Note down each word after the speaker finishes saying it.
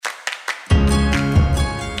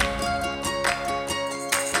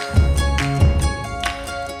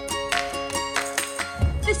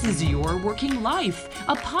Working Life,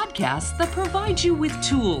 a podcast that provides you with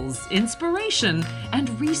tools, inspiration, and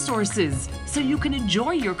resources so you can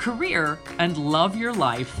enjoy your career and love your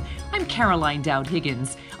life. I'm Caroline Dowd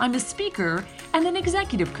Higgins. I'm a speaker and an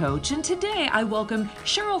executive coach, and today I welcome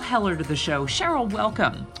Cheryl Heller to the show. Cheryl,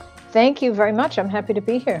 welcome. Thank you very much. I'm happy to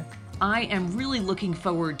be here. I am really looking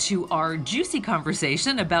forward to our juicy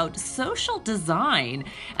conversation about social design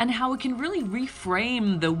and how it can really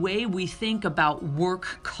reframe the way we think about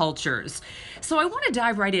work cultures. So I want to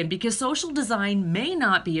dive right in because social design may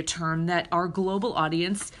not be a term that our global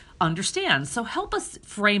audience understands. So help us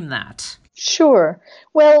frame that. Sure.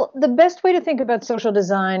 Well, the best way to think about social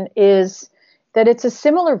design is that it's a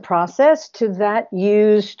similar process to that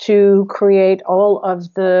used to create all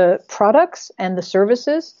of the products and the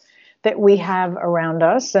services that we have around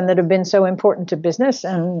us and that have been so important to business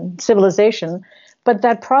and civilization. But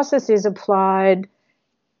that process is applied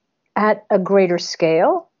at a greater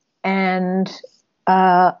scale, and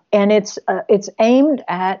it's aimed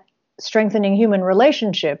at strengthening human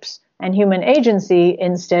relationships and human agency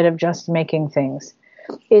instead of just making things.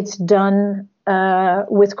 It's done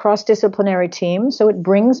with cross-disciplinary teams, so it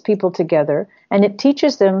brings people together and it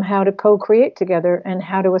teaches them how to co-create together and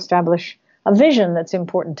how to establish a vision that's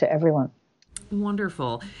important to everyone.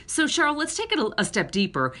 Wonderful. So Cheryl, let's take it a step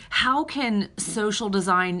deeper. How can social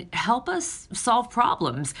design help us solve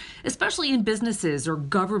problems, especially in businesses or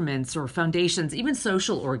governments or foundations, even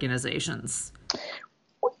social organizations?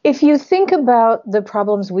 If you think about the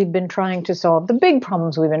problems we've been trying to solve, the big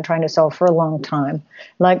problems we've been trying to solve for a long time,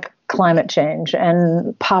 like climate change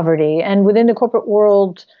and poverty, and within the corporate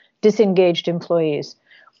world, disengaged employees,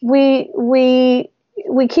 we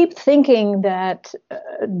keep thinking that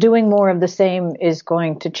doing more of the same is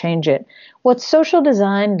going to change it. What social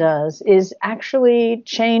design does is actually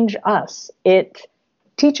change us. It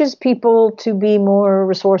teaches people to be more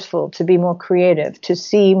resourceful, to be more creative, to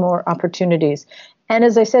see more opportunities. And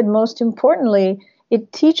as I said, most importantly,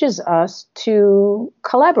 it teaches us to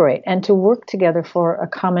collaborate and to work together for a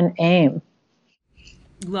common aim.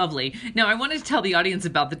 Lovely. Now, I want to tell the audience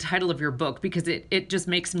about the title of your book because it just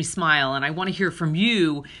makes me smile, and I want to hear from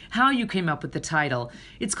you how you came up with the title.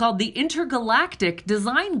 It's called The Intergalactic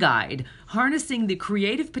Design Guide, Harnessing the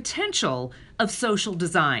Creative Potential of Social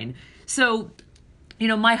Design. So,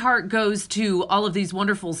 my heart goes to all of these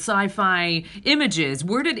wonderful sci-fi images.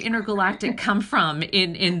 Where did intergalactic come from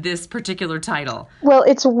in this particular title? Well,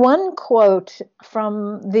 it's one quote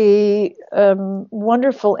from the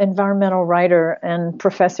wonderful environmental writer and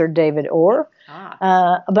professor David Orr.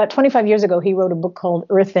 About 25 years ago, he wrote a book called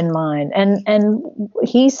Earth in Mind. And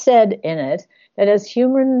he said in it that as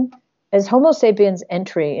Homo sapiens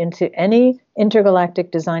entry into any intergalactic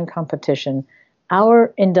design competition,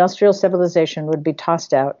 our industrial civilization would be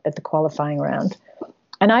tossed out at the qualifying round.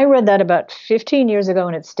 And I read that about 15 years ago,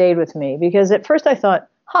 and it stayed with me because at first I thought,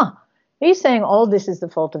 he's saying all this is the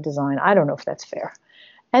fault of design. I don't know if that's fair.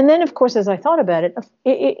 And then, of course, as I thought about it,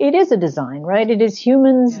 it is a design, right? It is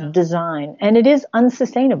humans' design, and it is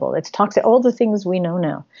unsustainable. It's toxic, all the things we know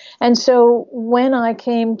now. And so when I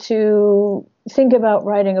came to think about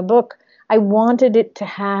writing a book, I wanted it to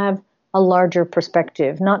have a larger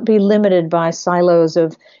perspective, not be limited by silos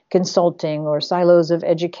of consulting or silos of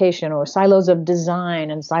education or silos of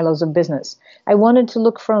design and silos of business. I wanted to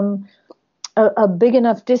look from a big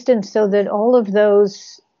enough distance so that all of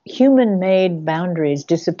those human-made boundaries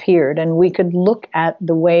disappeared and we could look at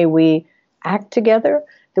the way we act together,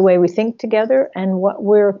 the way we think together, and what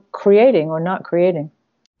we're creating or not creating.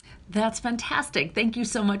 That's fantastic. Thank you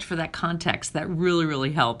so much for that context. That really,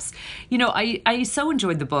 really helps. I so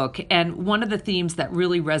enjoyed the book, and one of the themes that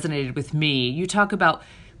really resonated with me, you talk about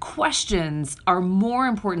questions are more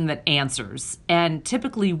important than answers. And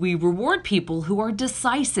typically we reward people who are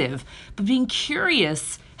decisive, but being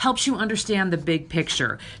curious helps you understand the big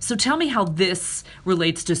picture. So tell me how this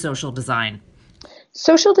relates to social design.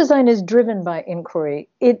 Social design is driven by inquiry.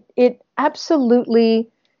 It absolutely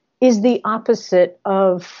is the opposite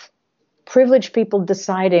of privileged people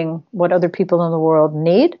deciding what other people in the world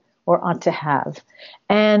need or ought to have.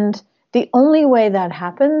 And the only way that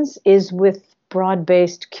happens is with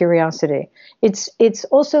broad-based curiosity. It's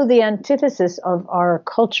also the antithesis of our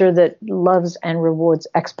culture that loves and rewards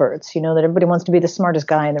experts, that everybody wants to be the smartest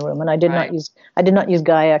guy in the room. And I did not use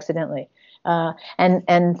guy accidentally.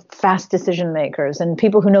 And fast decision makers and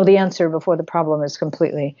people who know the answer before the problem is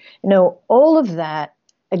completely, all of that.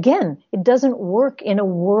 Again, it doesn't work in a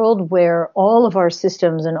world where all of our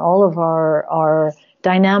systems and all of our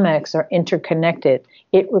dynamics are interconnected.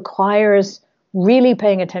 It requires really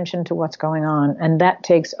paying attention to what's going on, and that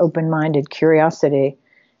takes open-minded curiosity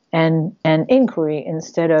and inquiry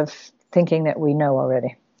instead of thinking that we know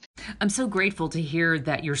already. I'm so grateful to hear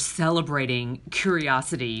that you're celebrating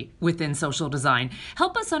curiosity within social design.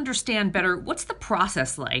 Help us understand better, what's the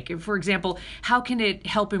process like? For example, how can it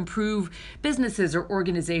help improve businesses or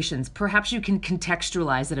organizations? Perhaps you can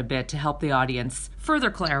contextualize it a bit to help the audience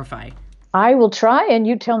further clarify. I will try, and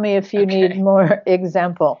you tell me if you need more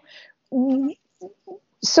example.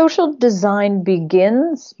 Social design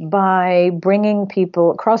begins by bringing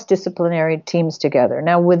people, cross-disciplinary teams together.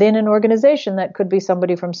 Now, within an organization, that could be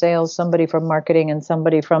somebody from sales, somebody from marketing, and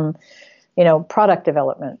somebody from, product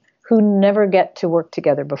development who never get to work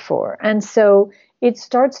together before. And so it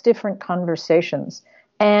starts different conversations.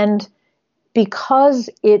 And because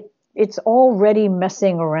it's already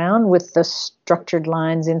messing around with the structured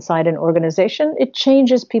lines inside an organization, it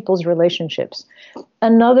changes people's relationships.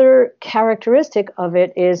 Another characteristic of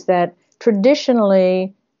it is that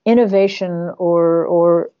traditionally innovation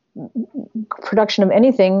or production of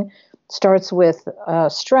anything starts with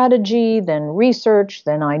strategy, then research,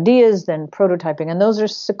 then ideas, then prototyping. And those are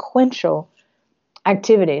sequential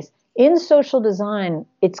activities. In social design,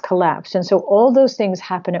 it's collapsed. And so all those things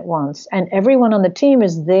happen at once. And everyone on the team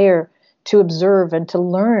is there to observe and to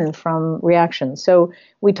learn from reactions. So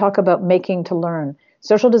we talk about making to learn.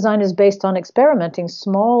 Social design is based on experimenting,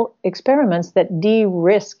 small experiments that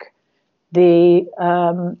de-risk the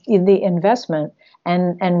investment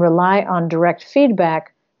and rely on direct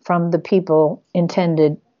feedback from the people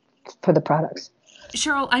intended for the products.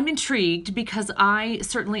 Cheryl, I'm intrigued because I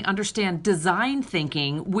certainly understand design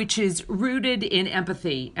thinking, which is rooted in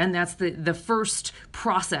empathy. And that's the first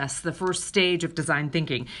process, the first stage of design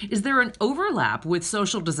thinking. Is there an overlap with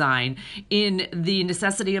social design in the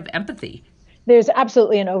necessity of empathy? There's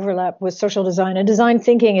absolutely an overlap with social design, and design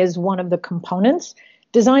thinking is one of the components.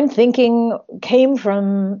 Design thinking came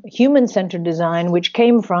from human-centered design, which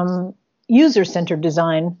came from user-centered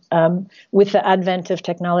design with the advent of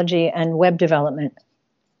technology and web development.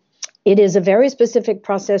 It is a very specific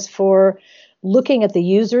process for looking at the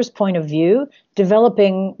user's point of view,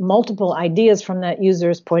 developing multiple ideas from that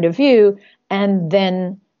user's point of view, and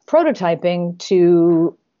then prototyping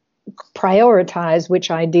to prioritize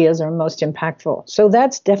which ideas are most impactful. So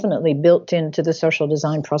that's definitely built into the social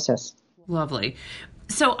design process. Lovely.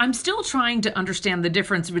 So I'm still trying to understand the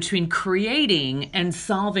difference between creating and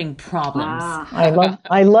solving problems.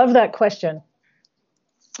 I love that question.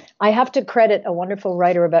 I have to credit a wonderful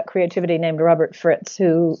writer about creativity named Robert Fritz,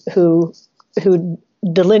 who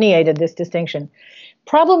delineated this distinction.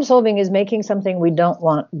 Problem solving is making something we don't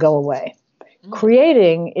want go away.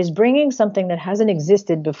 Creating is bringing something that hasn't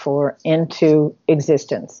existed before into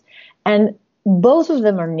existence. And both of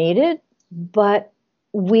them are needed, but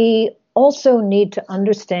we also need to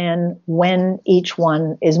understand when each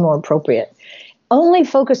one is more appropriate. Only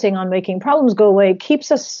focusing on making problems go away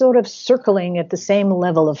keeps us sort of circling at the same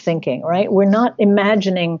level of thinking, right? We're not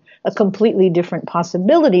imagining a completely different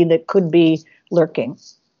possibility that could be lurking.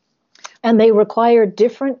 And they require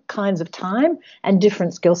different kinds of time and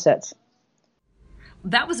different skill sets.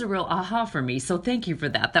 That was a real aha for me, so thank you for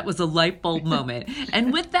that. That was a light bulb moment.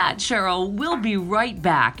 And with that, Cheryl, we'll be right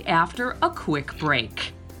back after a quick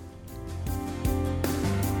break.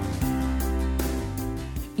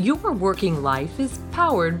 Your working life is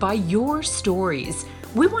powered by your stories.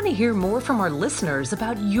 We want to hear more from our listeners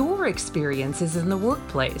about your experiences in the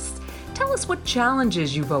workplace. Tell us what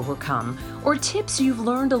challenges you've overcome or tips you've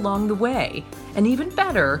learned along the way. And even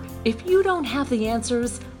better, if you don't have the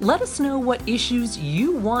answers, let us know what issues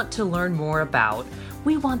you want to learn more about.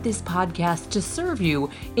 We want this podcast to serve you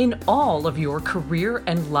in all of your career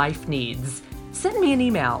and life needs. Send me an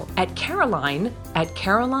email at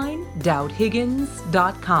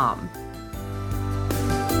caroline@caroline-higgins.com.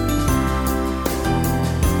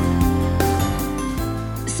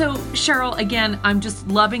 So, Cheryl, again, I'm just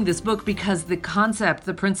loving this book because the concept,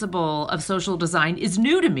 the principle of social design is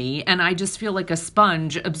new to me, and I just feel like a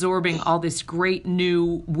sponge absorbing all this great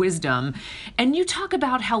new wisdom. And you talk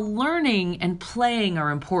about how learning and playing are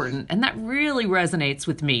important, and that really resonates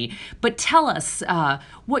with me. But tell us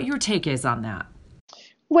what your take is on that.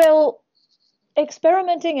 Well,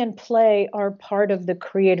 experimenting and play are part of the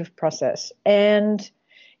creative process. And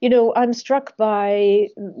I'm struck by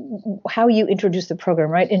how you introduce the program,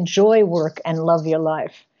 right? Enjoy work and love your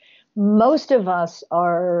life. Most of us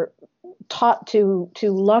are taught to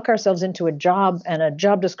lock ourselves into a job and a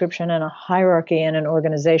job description and a hierarchy in an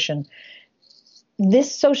organization.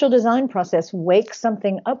 This social design process wakes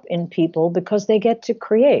something up in people because they get to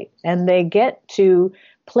create and they get to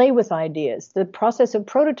play with ideas. The process of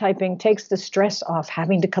prototyping takes the stress off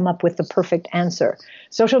having to come up with the perfect answer.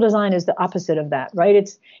 Social design is the opposite of that, right?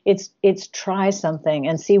 It's try something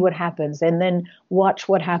and see what happens, and then watch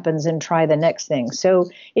what happens and try the next thing. So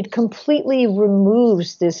it completely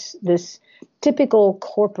removes this typical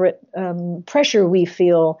corporate pressure we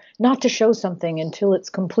feel not to show something until it's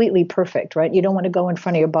completely perfect, right? You don't want to go in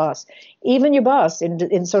front of your boss. Even your boss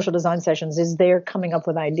in social design sessions is there coming up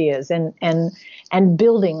with ideas and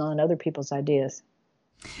building on other people's ideas.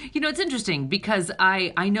 You know, it's interesting because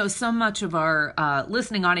I know so much of our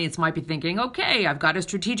listening audience might be thinking, okay, I've got a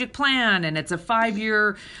strategic plan and it's a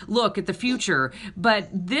 5-year look at the future. But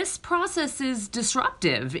this process is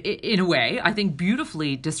disruptive in a way, I think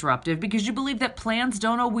beautifully disruptive, because you believe that plans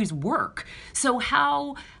don't always work. So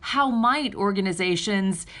how might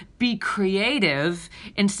organizations be creative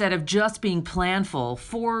instead of just being planful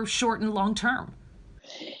for short and long term?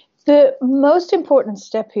 The most important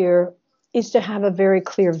step here is to have a very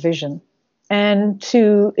clear vision and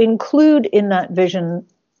to include in that vision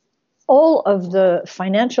all of the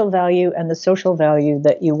financial value and the social value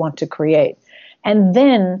that you want to create. And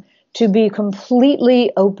then to be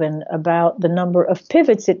completely open about the number of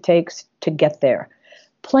pivots it takes to get there.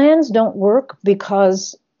 Plans don't work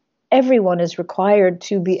because everyone is required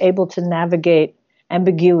to be able to navigate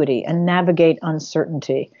ambiguity and navigate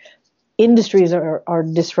uncertainty. Industries are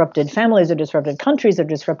disrupted, families are disrupted, countries are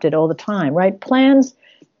disrupted all the time, right? Plans,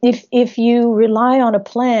 if you rely on a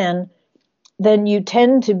plan, then you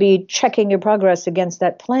tend to be checking your progress against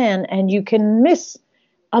that plan, and you can miss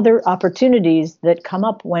other opportunities that come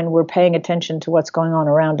up when we're paying attention to what's going on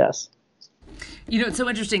around us. You know, it's so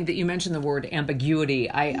interesting that you mentioned the word ambiguity.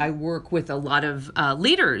 I work with a lot of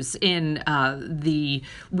leaders in the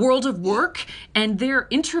world of work, and they're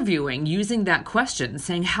interviewing using that question,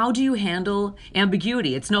 saying, how do you handle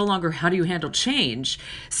ambiguity? It's no longer how do you handle change?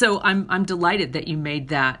 So I'm delighted that you made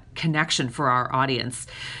that connection for our audience.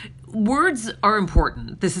 Words are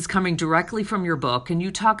important. This is coming directly from your book, and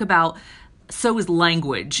you talk about so is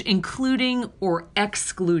language, including or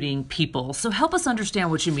excluding people. So help us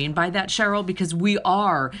understand what you mean by that, Cheryl, because we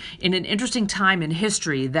are in an interesting time in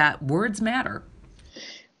history that words matter.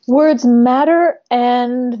 Words matter,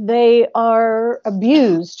 and they are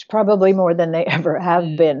abused probably more than they ever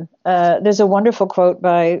have been. There's a wonderful quote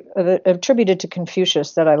attributed to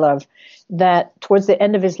Confucius that I love, that towards the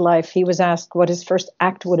end of his life, he was asked what his first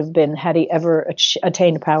act would have been had he ever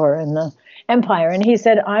attained power in the empire. And he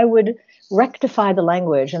said, I would rectify the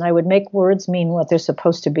language, and I would make words mean what they're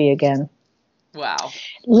supposed to be again. Wow.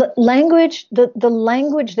 Language, the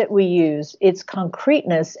language that we use, its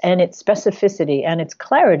concreteness and its specificity and its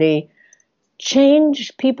clarity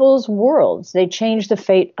change people's worlds. They change the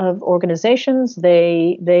fate of organizations.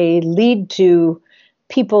 They lead to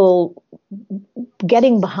people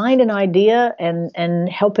getting behind an idea and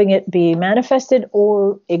helping it be manifested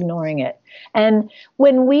or ignoring it. And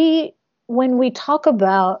when we talk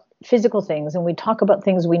about physical things and we talk about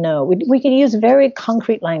things we know, we can use very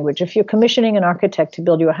concrete language. If you're commissioning an architect to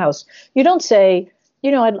build you a house, you don't say,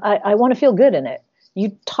 I want to feel good in it.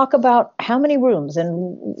 You talk about how many rooms and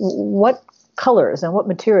what colors and what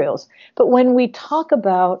materials. But when we talk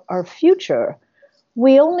about our future,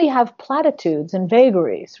 we only have platitudes and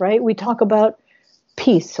vagaries, right? We talk about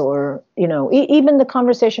peace, or, even the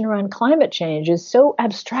conversation around climate change is so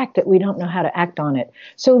abstract that we don't know how to act on it.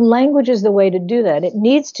 So language is the way to do that.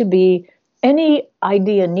 Any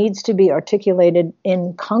idea needs to be articulated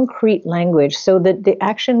in concrete language so that the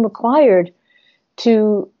action required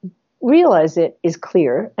to realize it is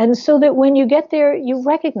clear, and so that when you get there, you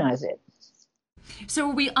recognize it. So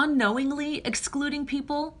are we unknowingly excluding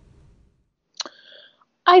people?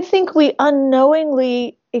 I think we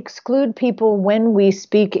unknowingly exclude people when we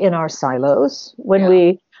speak in our silos.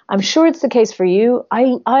 I'm sure it's the case for you.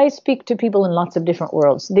 I speak to people in lots of different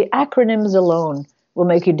worlds. The acronyms alone will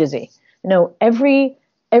make you dizzy. Every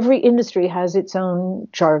industry has its own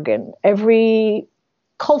jargon. Every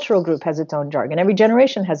cultural group has its own jargon. Every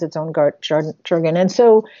generation has its own jargon. And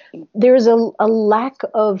so there's a lack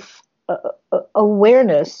of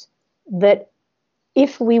awareness that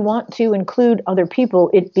if we want to include other people,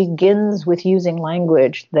 it begins with using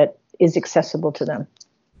language that is accessible to them.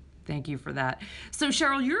 Thank you for that. So,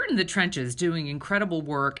 Cheryl, you're in the trenches doing incredible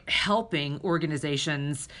work helping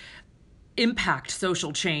organizations impact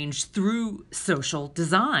social change through social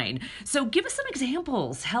design. So give us some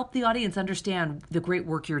examples. Help the audience understand the great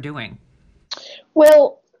work you're doing.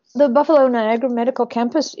 Well, the Buffalo Niagara Medical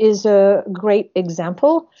Campus is a great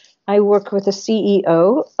example. I work with the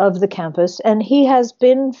CEO of the campus, and he has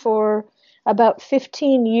been for about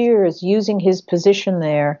 15 years using his position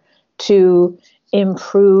there to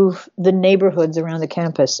improve the neighborhoods around the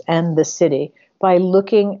campus and the city by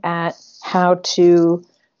looking at how to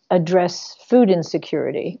address food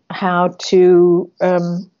insecurity, how to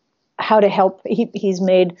help. He's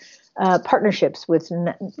made partnerships with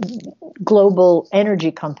global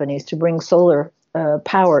energy companies to bring solar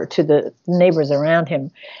power to the neighbors around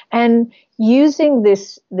him, and using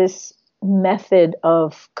this method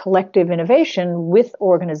of collective innovation with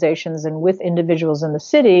organizations and with individuals in the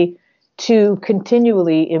city to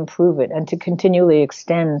continually improve it and to continually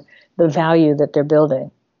extend the value that they're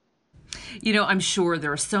building. You know, I'm sure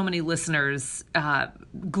there are so many listeners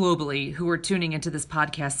globally who are tuning into this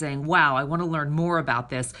podcast saying, wow, I want to learn more about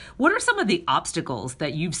this. What are some of the obstacles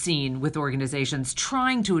that you've seen with organizations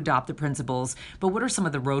trying to adopt the principles, but what are some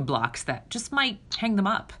of the roadblocks that just might hang them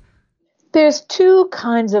up? There's two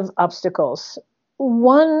kinds of obstacles.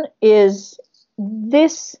 One is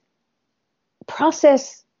this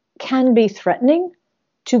process can be threatening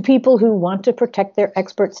to people who want to protect their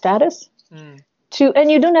expert status.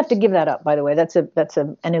 And you don't have to give that up, by the way. That's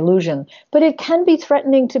an illusion. But it can be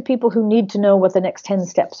threatening to people who need to know what the next 10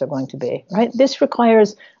 steps are going to be, right? This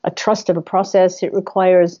requires a trust of a process. It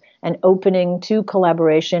requires an opening to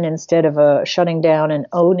collaboration instead of a shutting down and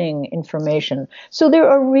owning information. So there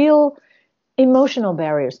are real emotional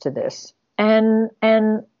barriers to this. And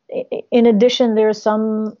in addition, there are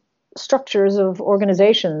some structures of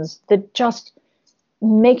organizations that just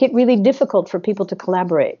make it really difficult for people to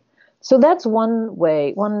collaborate. So that's one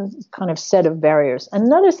way, one kind of set of barriers.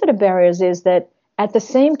 Another set of barriers is that at the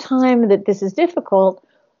same time that this is difficult,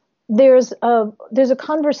 there's a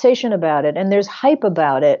conversation about it and there's hype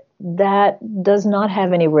about it that does not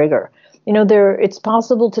have any rigor. You know, it's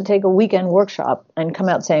possible to take a weekend workshop and come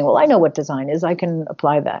out saying, well, I know what design is, I can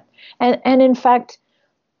apply that. And in fact,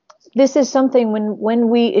 this is something when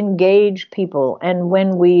we engage people and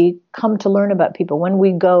when we come to learn about people, when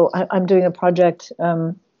we go, I'm doing a project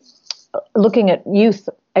looking at youth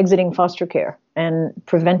exiting foster care and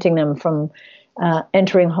preventing them from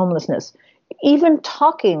entering homelessness. Even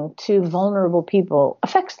talking to vulnerable people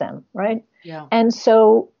affects them, right? Yeah. And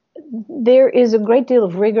so there is a great deal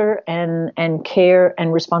of rigor and care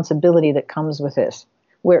and responsibility that comes with this,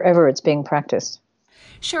 wherever it's being practiced.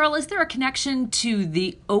 Cheryl, is there a connection to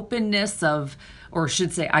the openness of, or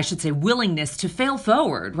I should say willingness to fail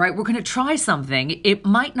forward, right? We're going to try something. It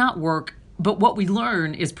might not work, but what we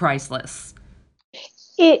learn is priceless.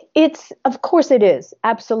 It's of course it is,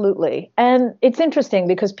 absolutely. And it's interesting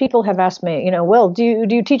because people have asked me, well, do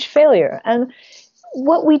you teach failure? And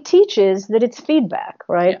what we teach is that it's feedback,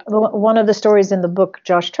 right? Yeah. One of the stories in the book,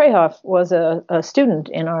 Josh Trehoff was a student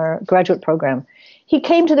in our graduate program. He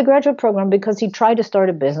came to the graduate program because he tried to start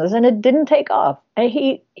a business and it didn't take off. And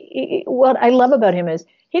what I love about him is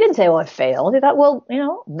he didn't say, I failed. He thought, well,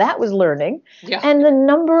 that was learning. Yeah. And the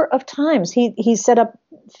number of times he set up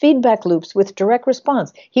feedback loops with direct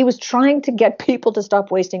response. He was trying to get people to stop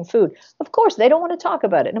wasting food. Of course, they don't want to talk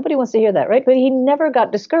about it. Nobody wants to hear that, right? But he never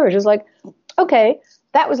got discouraged. It was like, okay,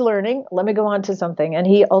 that was learning. Let me go on to something. And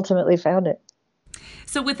he ultimately found it.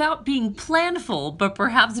 So without being planful, but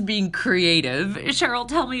perhaps being creative, Cheryl,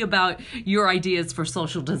 tell me about your ideas for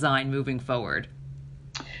social design moving forward.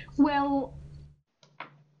 Well,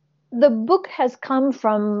 the book has come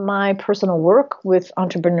from my personal work with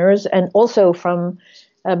entrepreneurs and also from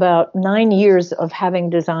about 9 years of having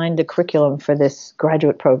designed a curriculum for this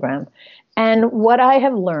graduate program. And what I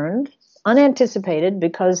have learned, unanticipated,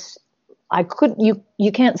 because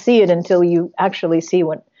you can't see it until you actually see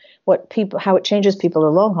how it changes people the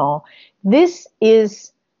long haul. This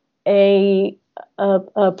is a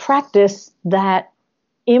practice that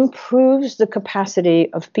improves the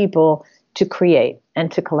capacity of people to create and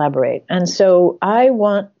to collaborate. And so I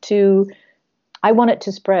want it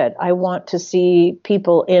to spread. I want to see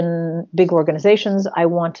people in big organizations. I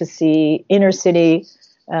want to see inner city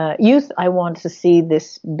youth. I want to see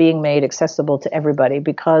this being made accessible to everybody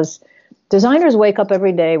because designers wake up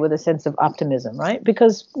every day with a sense of optimism, right?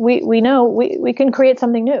 Because we know we can create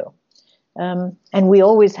something new. And we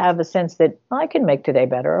always have a sense that I can make today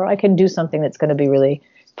better, or I can do something that's going to be really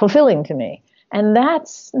fulfilling to me. And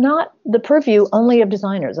that's not the purview only of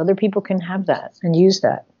designers. Other people can have that and use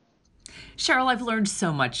that. Cheryl, I've learned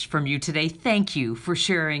so much from you today. Thank you for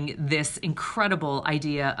sharing this incredible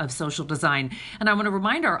idea of social design. And I want to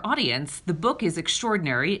remind our audience, the book is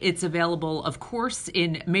extraordinary. It's available, of course,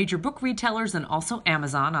 in major book retailers and also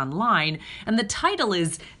Amazon online. And the title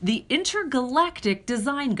is The Intergalactic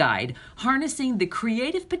Design Guide, Harnessing the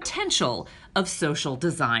Creative Potential of Social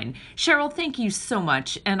Design. Cheryl, thank you so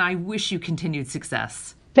much, and I wish you continued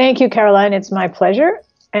success. Thank you, Caroline. It's my pleasure.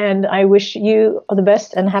 And I wish you the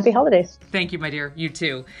best and happy holidays. Thank you, my dear. You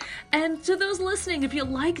too. And to those listening, if you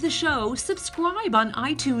like the show, subscribe on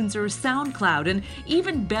iTunes or SoundCloud. And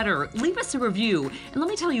even better, leave us a review. And let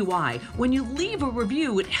me tell you why. When you leave a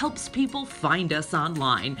review, it helps people find us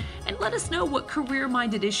online. And let us know what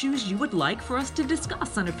career-minded issues you would like for us to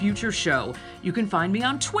discuss on a future show. You can find me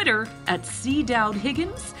on Twitter at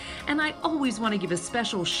 @CDowdHiggins. And I always want to give a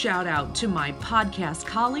special shout out to my podcast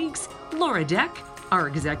colleagues, Laura Deck, our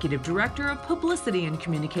Executive Director of Publicity and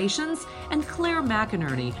Communications, and Claire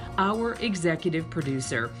McInerney, our Executive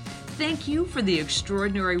Producer. Thank you for the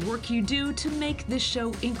extraordinary work you do to make this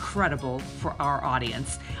show incredible for our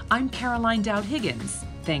audience. I'm Caroline Dowd Higgins.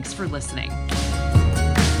 Thanks for listening.